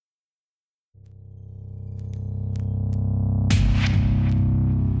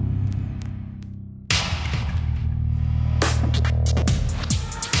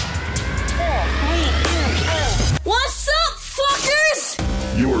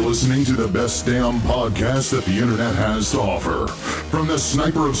listening to the best damn podcast that the internet has to offer. From the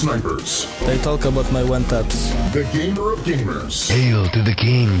sniper of snipers. They talk about my one-taps. The gamer of gamers. Hail to the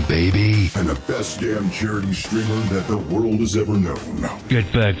king, baby. And the best damn charity streamer that the world has ever known. Get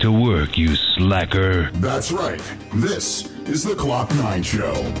back to work, you slacker. That's right. This is the Clock 9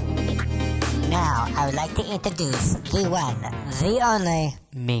 Show. Now, I would like to introduce the one, the only,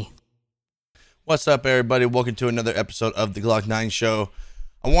 me. What's up, everybody? Welcome to another episode of the Glock 9 Show.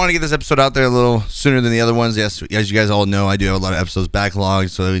 I want to get this episode out there a little sooner than the other ones. Yes, as you guys all know, I do have a lot of episodes backlogged,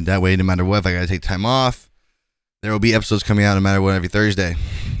 so that way, no matter what, if I got to take time off, there will be episodes coming out no matter what every Thursday.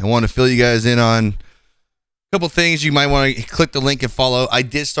 I want to fill you guys in on a couple things. You might want to click the link and follow. I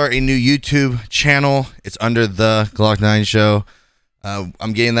did start a new YouTube channel. It's under the Glock 9 Show.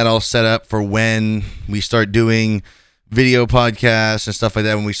 I'm getting that all set up for when we start doing video podcasts and stuff like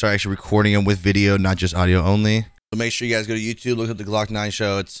that, when we start actually recording them with video, not just audio only. So make sure you guys go to YouTube, look at the Glock 9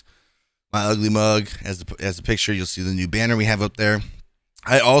 Show. It's my ugly mug as the picture. You'll see the new banner we have up there.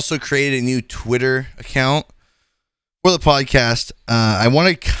 I also created a new Twitter account for the podcast. I want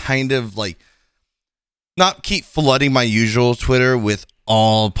to kind of like not keep flooding my usual Twitter with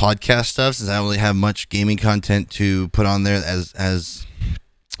all podcast stuff, since I don't really have much gaming content to put on there as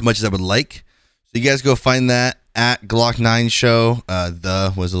much as I would like. So you guys go find that at Glock 9 Show.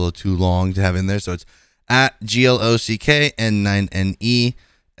 The was a little too long to have in there, so it's at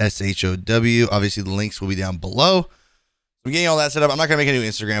GLOCKN9NESHOW. Obviously, the links will be down below. I'm getting all that set up. I'm not going to make a new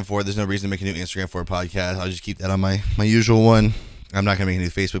Instagram for it. There's no reason to make a new Instagram for a podcast. I'll just keep that on my usual one. I'm not going to make a new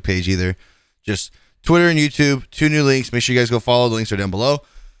Facebook page either. Just Twitter and YouTube, 2 new links. Make sure you guys go follow. The links are down below.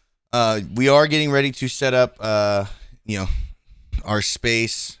 We are getting ready to set up, our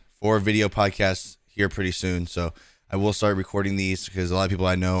space for video podcasts here pretty soon. So I will start recording these because a lot of people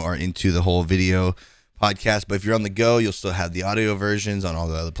I know are into the whole video podcast. But if you're on the go, you'll still have the audio versions on all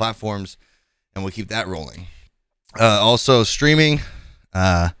the other platforms, and we'll keep that rolling. Also, streaming.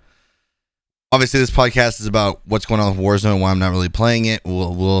 Obviously, this podcast is about what's going on with Warzone, why I'm not really playing it.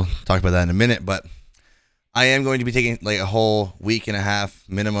 We'll talk about that in a minute. But I am going to be taking like a whole week and a half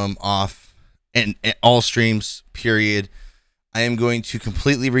minimum off and all streams, period. I am going to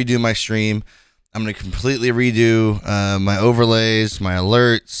completely redo my stream. I'm going to completely redo my overlays, my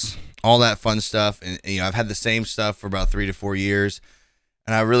alerts, all that fun stuff. And I've had the same stuff for about 3 to 4 years,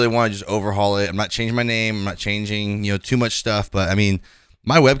 and I really want to just overhaul it. I'm not changing my name. I'm not changing, too much stuff. But I mean,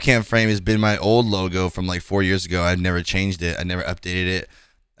 my webcam frame has been my old logo from like 4 years ago. I've never changed it. I never updated it.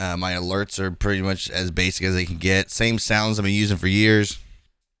 My alerts are pretty much as basic as they can get. Same sounds I've been using for years.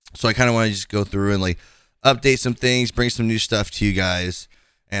 So I kind of want to just go through and like update some things, bring some new stuff to you guys.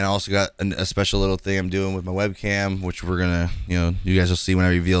 And I also got a special little thing I'm doing with my webcam, which we're gonna, you guys will see when I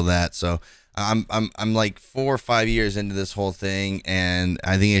reveal that. So I'm like 4 or 5 years into this whole thing, and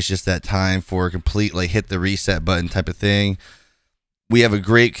I think it's just that time for a complete like hit the reset button type of thing. We have a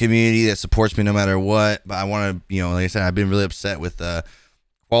great community that supports me no matter what, but I want to, like I said, I've been really upset with the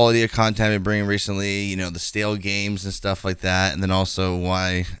quality of content I've been bringing recently. The stale games and stuff like that, and then also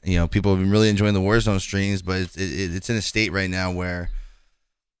why people have been really enjoying the Warzone streams, but it's in a state right now where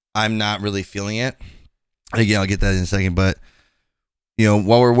I'm not really feeling it. Again, I'll get that in a second, but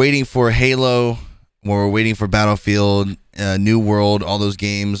while we're waiting for Halo, while we're waiting for Battlefield, New World, all those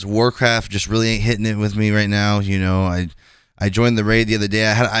games, Warcraft just really ain't hitting it with me right now. I joined the raid the other day.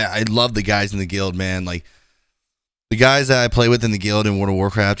 I love the guys in the guild, man. Like the guys that I play with in the guild in World of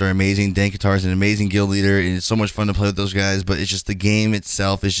Warcraft are amazing. Dan Qatar is an amazing guild leader, and it's so much fun to play with those guys. But it's just the game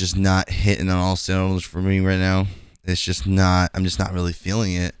itself is just not hitting on all cylinders for me right now. It's just not. I'm just not really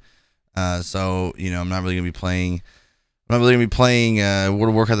feeling it. So I'm not really gonna be playing. I'm not really gonna be playing World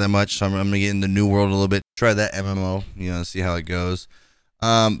of Warcraft that much. So I'm gonna get into New World a little bit. Try that MMO. See how it goes.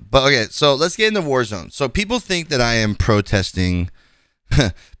 But okay, so let's get into Warzone. So people think that I am protesting.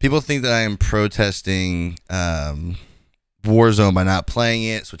 People think that I am protesting Warzone by not playing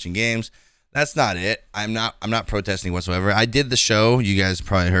it, switching games. That's not it. I'm not protesting whatsoever. I did the show. You guys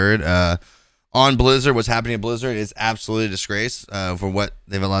probably heard. On Blizzard, what's happening at Blizzard is absolutely a disgrace for what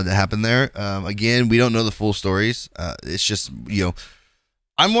they've allowed to happen there. Again, we don't know the full stories. It's just,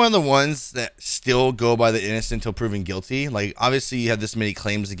 I'm one of the ones that still go by the innocent until proven guilty. Like, obviously, you have this many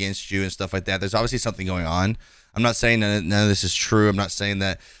claims against you and stuff like that. There's obviously something going on. I'm not saying that none of this is true. I'm not saying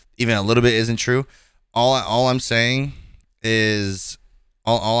that even a little bit isn't true. All I'm saying is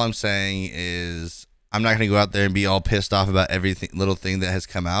I'm not going to go out there and be all pissed off about everything, little thing that has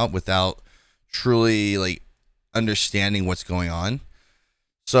come out without truly like understanding what's going on.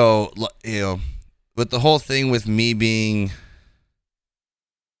 So with the whole thing with me me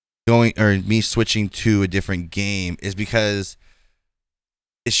switching to a different game is because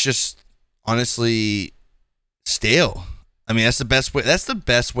it's just honestly stale. I mean, that's the best way. That's the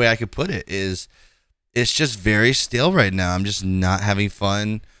best way I could put it. Is it's just very stale right now. I'm just not having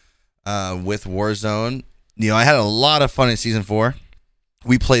fun with Warzone. I had a lot of fun in season 4.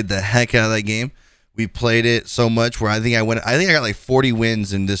 We played the heck out of that game. We played it so much where I think I got like 40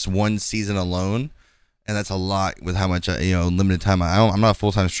 wins in this one season alone, and that's a lot with how much limited time. I'm not a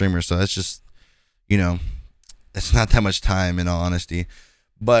full time streamer, so that's just it's not that much time in all honesty.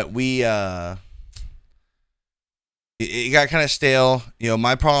 But we it got kind of stale.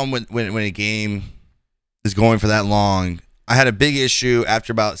 My problem when a game is going for that long. I had a big issue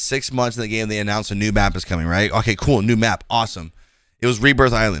after about 6 months in the game. They announced a new map is coming, right? Okay, cool, new map, awesome. It was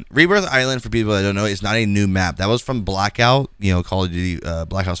Rebirth Island. Rebirth Island, for people that don't know, is not a new map. That was from Blackout, Call of Duty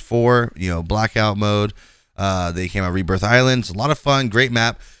Black Ops 4, Blackout mode. They came out Rebirth Island. It's a lot of fun, great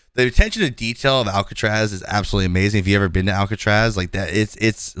map. The attention to detail of Alcatraz is absolutely amazing. If you've ever been to Alcatraz, like that,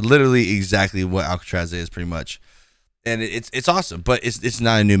 it's literally exactly what Alcatraz is, pretty much. And it's awesome, but it's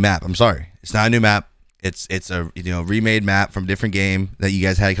not a new map. I'm sorry, it's not a new map. It's a remade map from a different game that you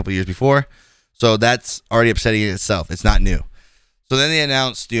guys had a couple years before. So that's already upsetting in itself. It's not new. So then they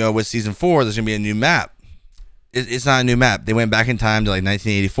announced, with season 4, there's gonna be a new map. It's not a new map. They went back in time to like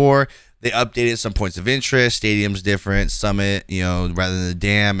 1984. They updated some points of interest, stadiums different, summit, rather than the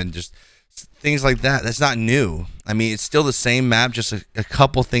dam, and just things like that. That's not new. I mean, it's still the same map, just a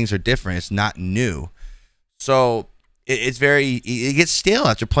couple things are different. It's not new. So it gets stale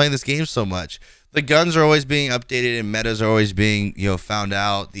after playing this game so much. The guns are always being updated and metas are always being, found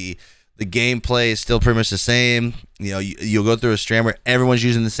out. The gameplay is still pretty much the same. You'll go through a strand where everyone's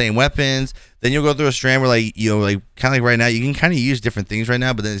using the same weapons. Then you'll go through a strand where kind of like right now, you can kind of use different things right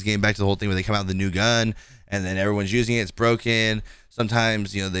now, but then it's getting back to the whole thing where they come out with a new gun and then everyone's using it. It's broken.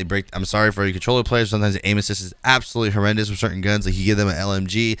 Sometimes, they break. I'm sorry for your controller players. Sometimes the aim assist is absolutely horrendous with certain guns. Like you give them an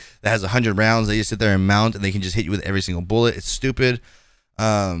LMG that has 100 rounds. They just sit there and mount and they can just hit you with every single bullet. It's stupid.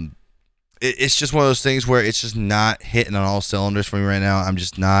 It's just one of those things where it's just not hitting on all cylinders for me right now. I'm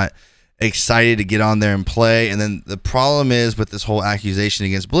just not excited to get on there and play. And then the problem is with this whole accusation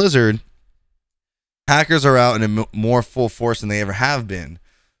against Blizzard, hackers are out in a more full force than they ever have been.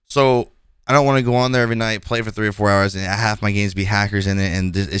 So I don't want to go on there every night, play for 3 or 4 hours, and half my games be hackers in it,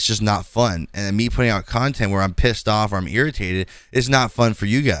 and it's just not fun. And me putting out content where I'm pissed off or I'm irritated is not fun for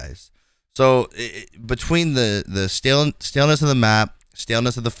you guys. So between the staleness of the map,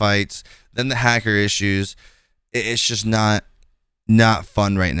 staleness of the fights, then the hacker issues, it's just not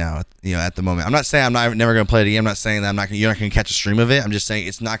fun right now. At the moment, I'm not saying I'm never going to play it again. I'm not saying that you're not going to catch a stream of it. I'm just saying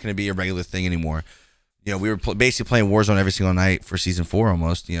it's not going to be a regular thing anymore. We were basically playing Warzone every single night for season 4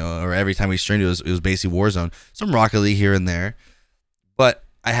 almost. Or every time we streamed, it was basically Warzone. Some Rocket League here and there, but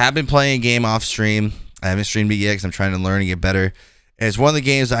I have been playing a game off stream. I haven't streamed it yet because I'm trying to learn and get better. And it's one of the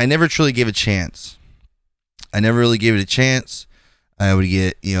games that I never truly gave a chance. I never really gave it a chance. I would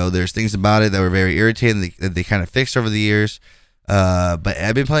get, there's things about it that were very irritating that they kind of fixed over the years. But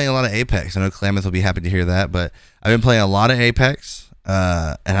I've been playing a lot of Apex. I know Klamath will be happy to hear that, but I've been playing a lot of Apex,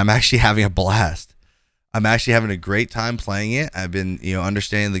 and I'm actually having a blast. I'm actually having a great time playing it. I've been,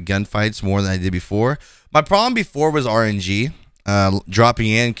 understanding the gunfights more than I did before. My problem before was RNG. Dropping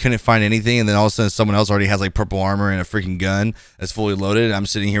in, couldn't find anything, and then all of a sudden someone else already has like purple armor and a freaking gun that's fully loaded. And I'm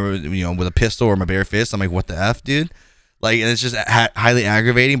sitting here with, with a pistol or my bare fist. I'm like, what the F, dude? Like, and it's just highly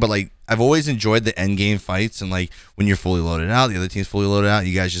aggravating, but like, I've always enjoyed the end game fights, and like when you're fully loaded out, the other team's fully loaded out,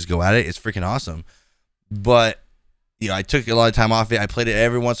 you guys just go at it. It's freaking awesome. But I took a lot of time off it. I played it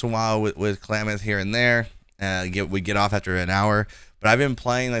every once in a while with Klamath here and there. We get off after an hour, but I've been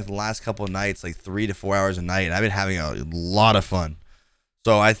playing like the last couple of nights, like 3 to 4 hours a night, and I've been having a lot of fun.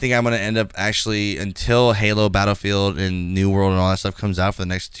 So I think I'm gonna end up actually, until Halo, Battlefield, and New World and all that stuff comes out for the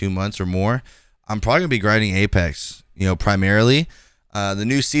next 2 months or more, I'm probably gonna be grinding Apex. Primarily. The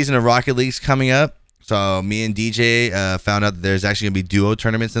new season of Rocket League's coming up. So me and DJ found out that there's actually going to be duo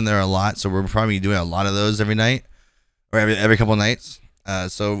tournaments in there a lot. So we're probably doing a lot of those every night or every couple of nights.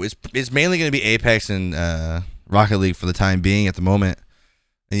 So it's mainly going to be Apex and Rocket League for the time being at the moment.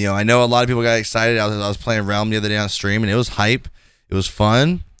 And, I know a lot of people got excited. I was playing Realm the other day on stream, and it was hype. It was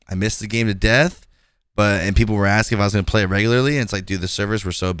fun. I missed the game to death, and people were asking if I was going to play it regularly. And it's like, dude, the servers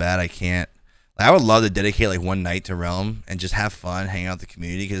were so bad I can't. I would love to dedicate like one night to Realm and just have fun, hang out with the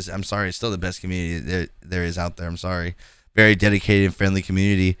community, because I'm sorry, it's still the best community there is out there. I'm sorry. Very dedicated and friendly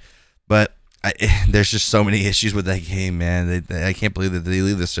community. But there's just so many issues with that game, man. I can't believe that they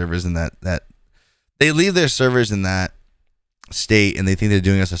leave the servers in that they leave their servers in that state, and they think they're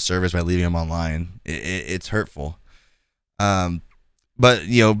doing us a service by leaving them online. It's hurtful. But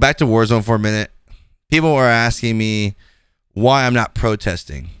back to Warzone for a minute. People are asking me, why I'm not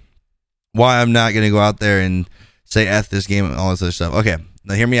protesting, why I'm not going to go out there and say F this game and all this other stuff. Okay,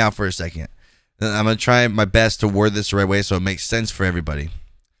 now hear me out for a second. I'm going to try my best to word this the right way so it makes sense for everybody.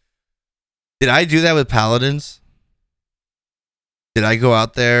 Did I do that with Paladins? Did I go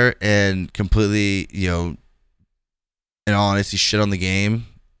out there and completely, in all honesty, shit on the game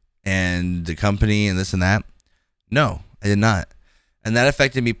and the company and this and that? No, I did not. And that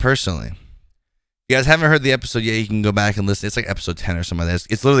affected me personally. If you guys haven't heard the episode yet, you can go back and listen. It's like episode 10 or something like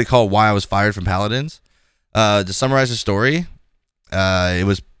that. It's literally called Why I Was Fired from Paladins. To summarize the story, it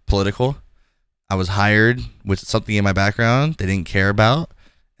was political. I was hired with something in my background they didn't care about.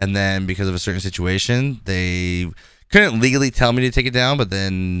 And then because of a certain situation, they couldn't legally tell me to take it down, but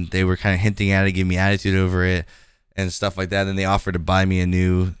then they were kind of hinting at it, giving me attitude over it and stuff like that. Then they offered to buy me a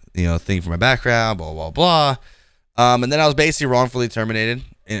new, thing for my background, blah, blah, blah. And then I was basically wrongfully terminated,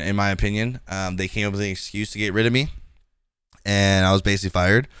 in my opinion. They came up with an excuse to get rid of me, and I was basically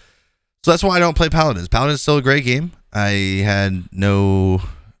fired. So that's why I don't play Paladins. Paladins is still a great game. I had no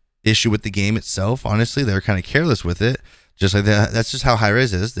issue with the game itself, honestly. They were kind of careless with it, just like that. That's just how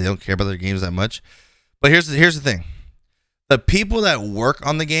Hi-Rez is. They don't care about their games that much. But here's the thing. The people that work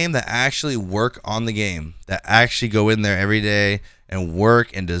on the game, that actually work on the game, that actually go in there every day and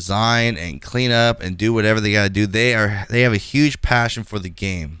work and design and clean up and do whatever they got to do, they have a huge passion for the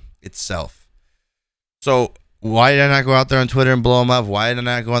game itself. So why did I not go out there on Twitter and blow them up? Why did I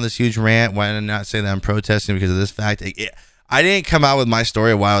not go on this huge rant? Why did I not say that I'm protesting because of this fact? I didn't come out with my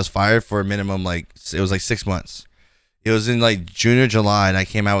story of why I was fired for a minimum, it was like 6 months. It was in like June or July, and I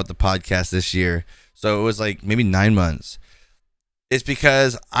came out with the podcast this year. So it was like maybe 9 months. It's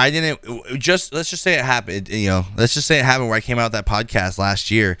because I didn't let's just say it happened, let's just say it happened where I came out with that podcast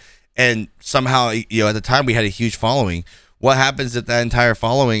last year, and somehow, at the time we had a huge following. What happens if that entire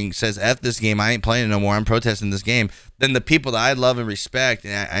following says, F this game, I ain't playing it no more, I'm protesting this game? Then the people that I love and respect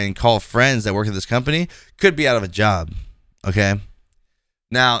and call friends that work at this company could be out of a job, okay?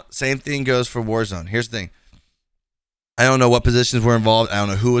 Now, same thing goes for Warzone. Here's the thing. I don't know what positions were involved. I don't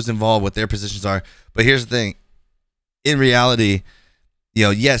know who was involved, what their positions are. But here's the thing. In reality,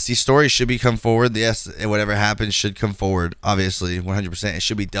 yes, these stories should come forward. Yes, whatever happens should come forward. Obviously, 100%. It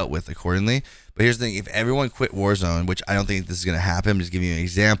should be dealt with accordingly. But here's the thing. If everyone quit Warzone, which I don't think this is going to happen, I'm just giving you an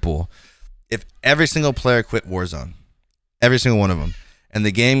example. If every single player quit Warzone, every single one of them, and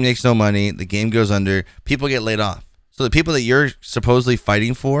the game makes no money, the game goes under, people get laid off. So the people that you're supposedly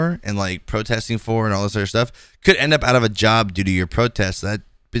fighting for and like protesting for and all this other stuff could end up out of a job due to your protest. That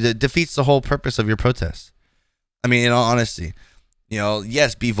defeats the whole purpose of your protest. I mean, in all honesty,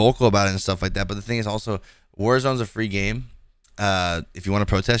 yes, be vocal about it and stuff like that. But the thing is also, Warzone's a free game. If you want to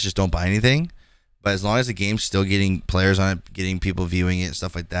protest, just don't buy anything. But as long as the game's still getting players on it, getting people viewing it and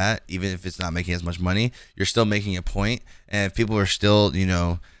stuff like that, even if it's not making as much money, you're still making a point. And if people are still,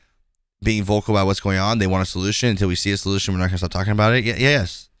 being vocal about what's going on, they want a solution. Until we see a solution, we're not going to stop talking about it.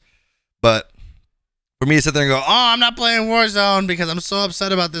 Yes. But for me to sit there and go, I'm not playing Warzone because I'm so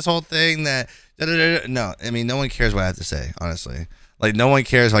upset about this whole thing that... No, I mean, no one cares what I have to say, honestly. Like, no one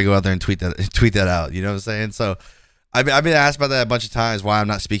cares if I go out there and tweet that out. You know what I'm saying? So I've been asked about that a bunch of times, why I'm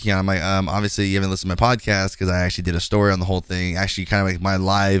not speaking on it. I'm like, obviously you haven't listened to my podcast because I actually did a story on the whole thing. Actually, kind of like my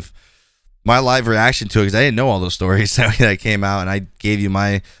live reaction to it, because I didn't know all those stories that came out, and I gave you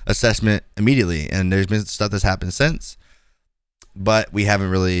my assessment immediately. And there's been stuff that's happened since, but we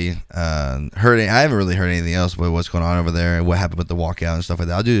haven't really heard it. I haven't really heard anything else about what's going on over there and what happened with the walkout and stuff like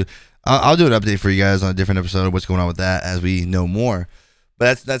that. I'll do an update for you guys on a different episode of what's going on with that as we know more.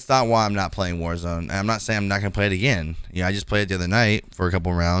 But that's not why I'm not playing Warzone. I'm not saying I'm not going to play it again. I just played it the other night for a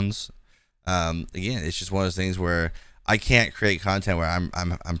couple rounds. Again, it's just one of those things where I can't create content where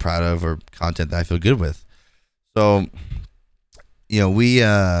I'm proud of, or content that I feel good with. So,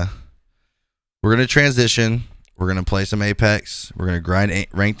 we're gonna transition. We're gonna play some Apex. We're gonna grind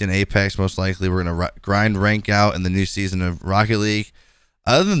ranked in Apex most likely. We're gonna grind rank out in the new season of Rocket League.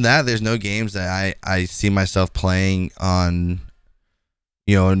 Other than that, there's no games that I see myself playing on,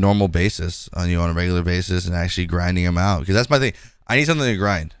 a normal basis, on a regular basis, and actually grinding them out, because that's my thing. I need something to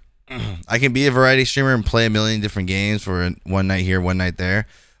grind. I can be a variety streamer and play a million different games for one night here, one night there,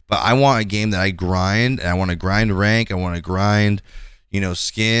 but I want a game that I grind, and I want to grind rank. I want to grind,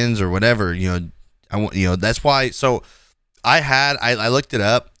 skins or whatever. That's why. So I looked it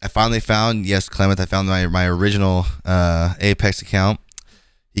up. I finally found, yes, Clement, I found my original Apex account.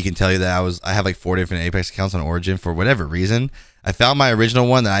 He can tell you that I have like 4 different Apex accounts on Origin for whatever reason. I found my original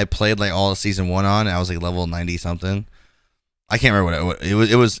one that I played like all of season 1 on, and I was like level 90 something. I can't remember what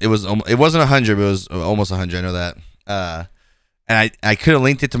it was. It wasn't 100, but it was almost 100. I know that. And I could have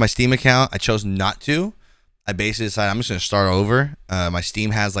linked it to my Steam account. I chose not to. I basically decided I'm just gonna start over. My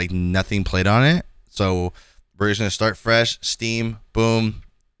Steam has like nothing played on it, so we're just gonna start fresh. Steam, boom.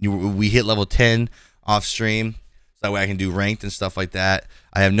 We hit level 10 off stream, so that way I can do ranked and stuff like that.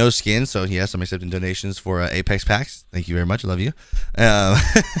 I have no skin, so yes, I'm accepting donations for Apex packs. Thank you very much. I love you.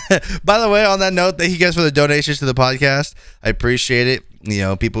 By the way, on that note, thank you guys for the donations to the podcast. I appreciate it. You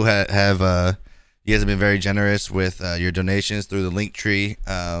know, people have you guys have been very generous with your donations through the Linktree.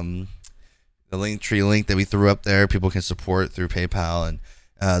 The Linktree link that we threw up there, people can support through PayPal, and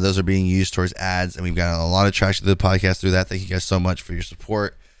those are being used towards ads, and we've gotten a lot of traction to the podcast through that. Thank you guys so much for your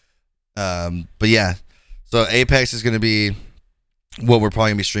support. But yeah, so Apex is going to be what we're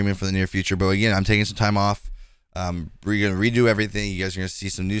probably going to be streaming for the near future. But again, I'm taking some time off. We're going to redo everything. You guys are going to see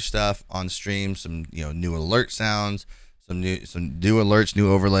some new stuff on stream, some new alert sounds, some new alerts,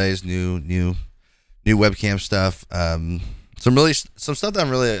 new overlays, new webcam stuff. Some stuff that I'm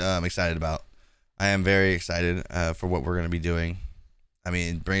really excited about. I am very excited for what we're going to be doing. I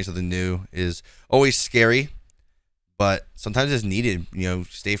mean, bringing something new is always scary, but sometimes it's needed.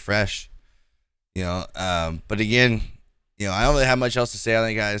 Stay fresh. But again, I don't really have much else to say on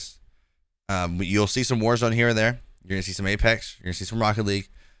it, guys. You'll see some Warzone here and there. You're gonna see some Apex. You're gonna see some Rocket League.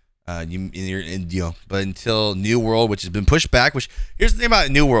 But until New World, which has been pushed back. Which here's the thing about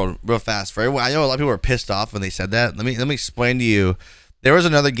New World, real fast. For everyone, I know a lot of people were pissed off when they said that. Let me explain to you. There was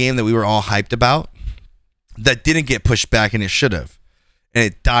another game that we were all hyped about that didn't get pushed back, and it should have, and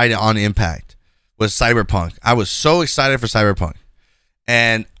it died on impact. Was Cyberpunk. I was so excited for Cyberpunk.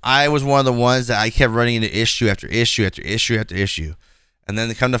 And I was one of the ones that I kept running into issue after issue after issue after issue. And then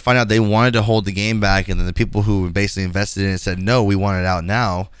they come to find out they wanted to hold the game back. And then the people who basically invested in it said, no, we want it out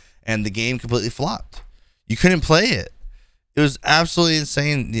now. And the game completely flopped. You couldn't play it. It was absolutely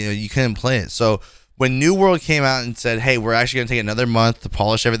insane. You couldn't play it. So when New World came out and said, hey, we're actually going to take another month to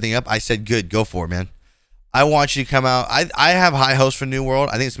polish everything up, I said, good, go for it, man. I want you to come out. I have high hopes for New World.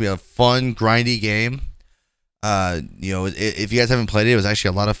 I think it's going to be a fun, grindy game. If you guys haven't played it, it was actually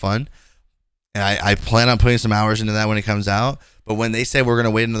a lot of fun, and I plan on putting some hours into that when it comes out. But when they said we're gonna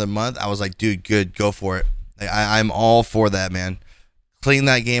wait another month, I was like, dude, good, go for it. I'm all for that, man. Clean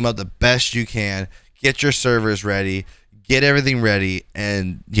that game up the best you can. Get your servers ready. Get everything ready.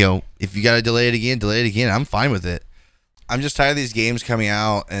 And if you gotta delay it again. I'm fine with it. I'm just tired of these games coming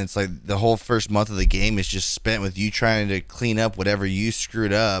out, and it's like the whole first month of the game is just spent with you trying to clean up whatever you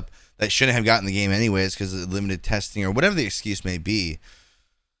screwed up that shouldn't have gotten the game anyways because of limited testing or whatever the excuse may be.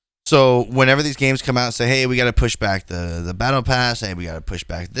 So whenever these games come out and say, hey, we got to push back the battle pass, hey, we got to push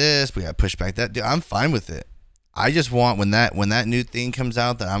back this, we got to push back that, dude, I'm fine with it. I just want when that new thing comes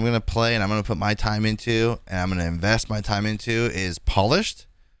out that I'm going to play and I'm going to put my time into and I'm going to invest my time into is polished,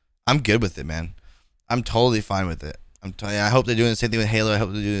 I'm good with it, man. I'm totally fine with it. I'm telling you, I hope they're doing the same thing with Halo. I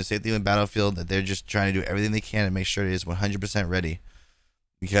hope they're doing the same thing with Battlefield, that they're just trying to do everything they can to make sure it is 100% ready.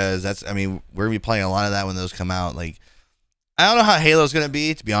 Because we're going to be playing a lot of that when those come out. Like, I don't know how Halo's going to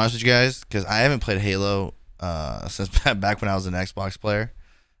be, to be honest with you guys, because I haven't played Halo since back when I was an Xbox player.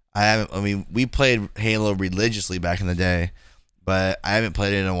 We played Halo religiously back in the day, but I haven't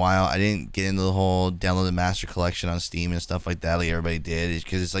played it in a while. I didn't get into the whole download the master collection on Steam and stuff like that like everybody did,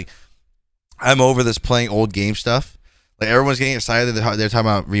 because it's like, I'm over this playing old game stuff. Like, everyone's getting excited. They're talking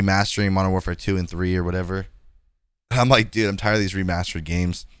about remastering Modern Warfare 2 and 3 or whatever. I'm like, dude, I'm tired of these remastered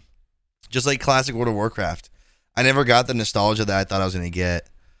games. Just like classic World of Warcraft. I never got the nostalgia that I thought I was going to get.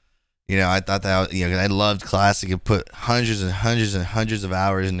 I thought that, I loved classic and put hundreds and hundreds and hundreds of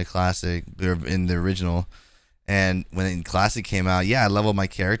hours into classic, or in the original. And when classic came out, I leveled my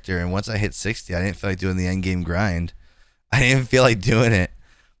character. And once I hit 60, I didn't feel like doing the end game grind. I didn't feel like doing it.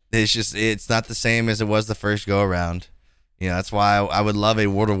 It's not the same as it was the first go around. That's why I would love a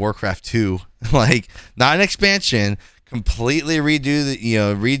World of Warcraft 2, like not an expansion, completely redo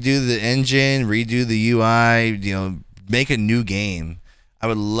the engine, redo the UI, make a new game. I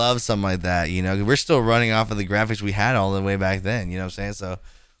would love something like that. We're still running off of the graphics we had all the way back then. You know what I'm saying? So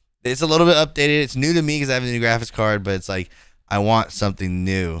it's a little bit updated. It's new to me because I have a new graphics card, but it's like I want something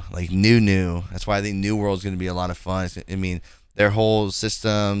new, like new. That's why I think New World's going to be a lot of fun. Their whole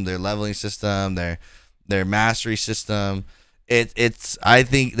system, their leveling system, their mastery system. I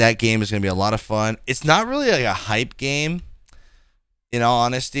think that game is going to be a lot of fun. It's not really like a hype game. In all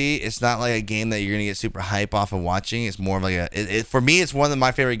honesty, it's not like a game that you're going to get super hype off of watching. It's more of like for me, it's one of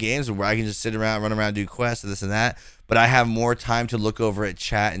my favorite games where I can just sit around, run around, do quests and this and that. But I have more time to look over at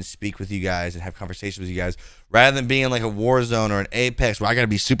chat and speak with you guys and have conversations with you guys rather than being like a Warzone or an Apex where I got to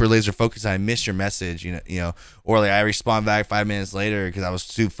be super laser focused and I miss your message, or like I respond back 5 minutes later because I was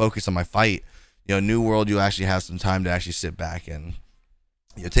too focused on my fight. New World, you actually have some time to actually sit back and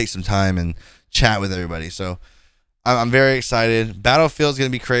take some time and chat with everybody. So I'm very excited. Battlefield's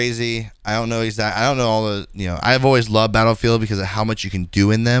gonna be crazy. I don't know all the, I've always loved Battlefield because of how much you can do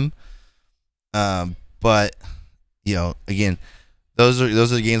in them. But again, those are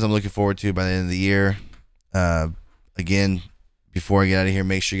the games I'm looking forward to by the end of the year. Again, before I get out of here,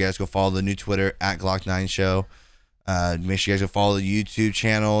 make sure you guys go follow the new Twitter at Glock9 Show. Make sure you guys go follow the YouTube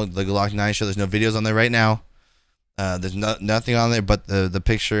channel, the Glock9 Show. There's no videos on there right now. There's nothing on there but the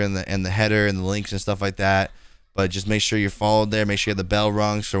picture and the header and the links and stuff like that. But just make sure you're followed there. Make sure you have the bell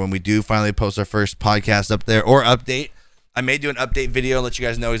rung so when we do finally post our first podcast up there or update, I may do an update video and let you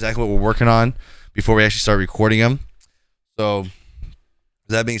guys know exactly what we're working on before we actually start recording them. So, with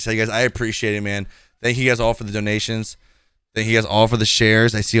that being said, guys, I appreciate it, man. Thank you guys all for the donations. Thank you guys all for the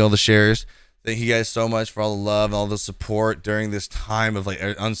shares. I see all the shares. Thank you guys so much for all the love and all the support during this time of like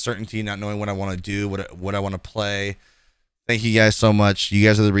uncertainty, not knowing what I want to do, what I want to play. Thank you guys so much. You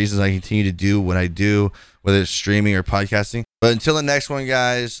guys are the reasons I continue to do what I do, whether it's streaming or podcasting. But until the next one,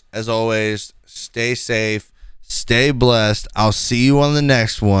 guys, as always, stay safe, stay blessed. I'll see you on the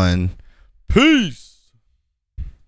next one. Peace.